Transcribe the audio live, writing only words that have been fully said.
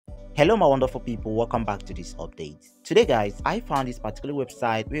Hello my wonderful people, welcome back to this update. Today guys, I found this particular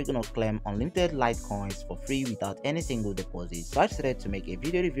website where you're gonna claim unlimited Litecoins for free without any single deposit. So I decided to make a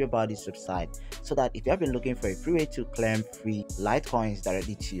video review about this website so that if you have been looking for a free way to claim free Litecoins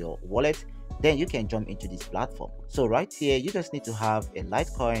directly to your wallet, then you can jump into this platform. So right here, you just need to have a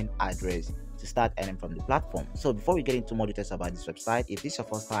Litecoin address to start earning from the platform. So before we get into more details about this website, if this is your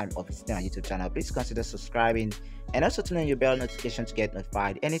first time of visiting our YouTube channel, please consider subscribing and also turn on your bell notification to get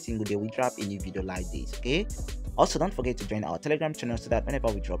notified any single day we drop a new video like this. Okay, also don't forget to join our Telegram channel so that whenever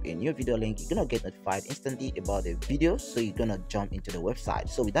we drop a new video link, you're gonna get notified instantly about the video, so you're gonna jump into the website.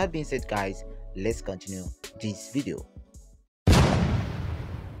 So with that being said guys, let's continue this video.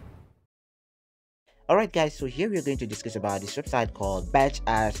 Alright guys, so here we're going to discuss about this website called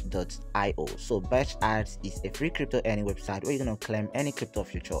batchads.io. So batchads is a free crypto earning website where you're going to claim any crypto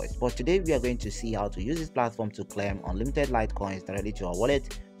of your choice. But today we are going to see how to use this platform to claim unlimited Litecoins directly to our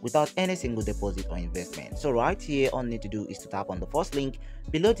wallet without any single deposit or investment. So right here, all you need to do is to tap on the first link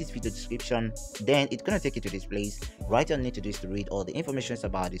below this video description. Then it's going to take you to this place. Right here, all you need to do is to read all the information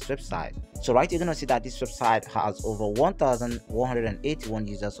about this website. So right here, you're going to see that this website has over 1,181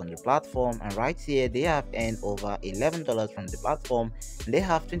 users on the platform, and right here they have earned over $11 from the platform. They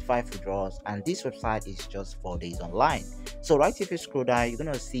have 25 withdrawals, and this website is just 4 days online. So right here, if you scroll down, you're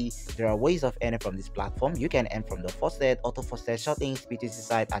going to see there are ways of earning from this platform. You can earn from the faucet, auto faucet, short links, BTC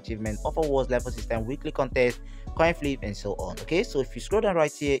site, achievement, offer wars, level system, weekly contest, coin flip, and so on. Okay, so if you scroll down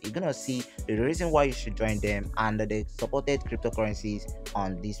right here, you're gonna see the reason why you should join them under the supported cryptocurrencies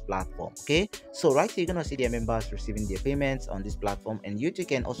on this platform. Okay, so right here you're gonna see their members receiving their payments on this platform, and you too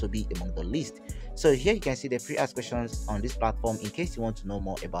can also be among the list. So here you can see the free ask questions on this platform in case you want to know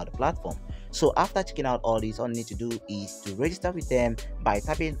more about the platform. So after checking out all this, all you need to do is to register with them by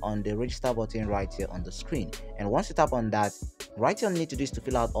tapping on the register button right here on the screen. And once you tap on that, right here all you need to do is to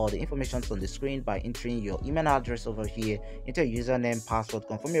fill out all the information on the screen by entering your email address over here, enter your username, password,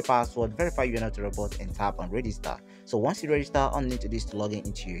 confirm your password, verify you're not a robot, and tap on register. So once you register, all you need to do is to log in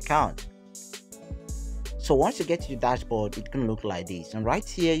into your account. So once you get to your dashboard, it's gonna look like this, and right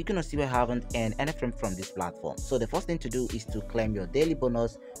here you're gonna see we haven't earned anything from this platform. So the first thing to do is to claim your daily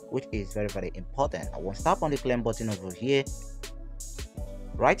bonus, which is very important. I will tap on the claim button over here.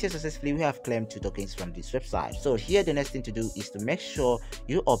 Right here, successfully we have claimed 2 tokens from this website. So here the next thing to do is to make sure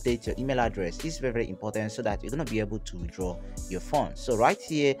you update your email address. This is very important so that you're going to be able to withdraw your funds. So right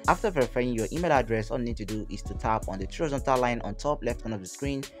here, after verifying your email address, all you need to do is to tap on the horizontal line on top left corner of the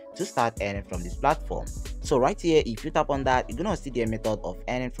screen to start earning from this platform. So right here, if you tap on that, you're going to see their method of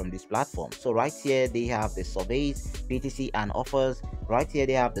earning from this platform. So right here they have the surveys, BTC and offers. Right here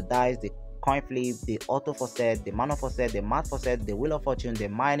they have the dice, the coin flip, the auto faucet, the manual faucet, the math faucet, the wheel of fortune, the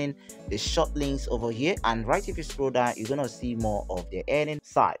mining, the short links over here. And right if you scroll down, you're gonna see more of the earning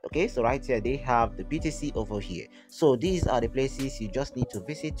side. Okay, so right here they have the BTC over here. So these are the places you just need to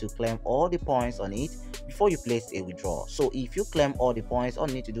visit to claim all the points on it before you place a withdrawal. So if you claim all the points, all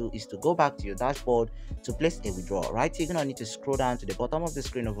you need to do is to go back to your dashboard to place a withdrawal. Right here, you're gonna need to scroll down to the bottom of the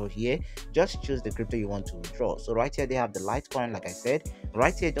screen over here. Just choose the crypto you want to withdraw. So right here they have the Litecoin, like I said.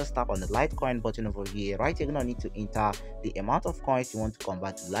 Right here, just tap on the Litecoin button over here. Right here, you're gonna need to enter the amount of coins you want to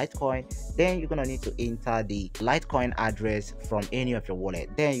convert to Litecoin. Then you're gonna need to enter the Litecoin address from any of your wallet.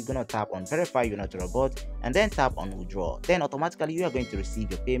 Then you're gonna tap on verify you're not a robot, and then tap on withdraw. Then automatically you are going to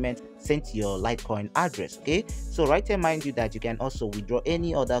receive your payment sent to your Litecoin address. Okay, so right here, mind you that you can also withdraw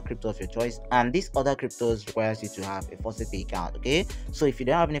any other crypto of your choice, and this other cryptos requires you to have a faucet pay account. Okay, so if you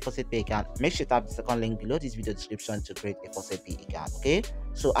don't have any faucet pay account, make sure to tap the second link below this video description to create a faucet pay account. Okay,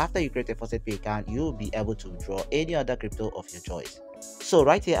 so after you create a faucet pay account, you'll be able to withdraw any other crypto of your choice. So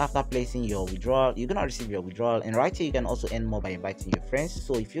right here, after placing your withdrawal, you're gonna receive your withdrawal, and right here you can also earn more by inviting your friends.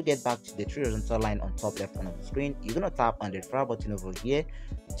 So if you get back to the horizontal line on top left corner of the screen, you're gonna tap on the referral button over here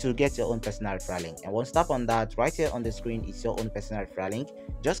to get your own personal referral link. And once you tap on that, right here on the screen is your own personal referral link.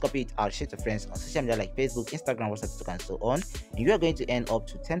 Just copy it out, share to friends on social media like Facebook, Instagram, WhatsApp, TikTok, and so on. And you are going to earn up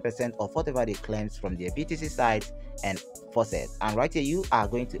to 10% of whatever they claims from their BTC sites and faucets. And right here you are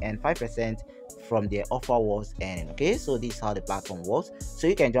going to earn 5% from their offer wars earning. Okay, so this is how the platform works. So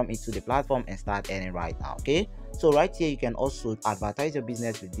you can jump into the platform and start earning right now. Okay, so right here you can also advertise your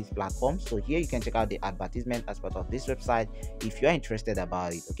business with this platform. So here you can check out the advertisement as part of this website if you are interested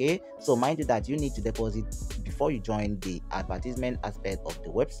about it. Okay, so mind you that you need to deposit before you join the advertisement aspect of the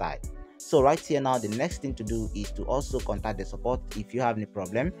website. So right here now, the next thing to do is to also contact the support if you have any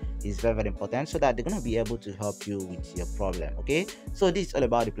problem. It's very important, so that they're going to be able to help you with your problem. Okay, so this is all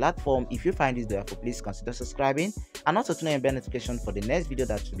about the platform. If you find this helpful, please consider subscribing and also turn on your bell notification for the next video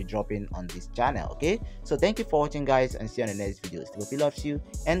that will be dropping on this channel. Okay, so thank you for watching, guys, and see you on the next video. Steve loves you,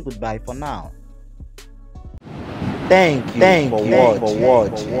 and goodbye for now. Thank you for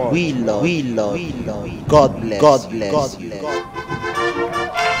watching. We love you. God bless you.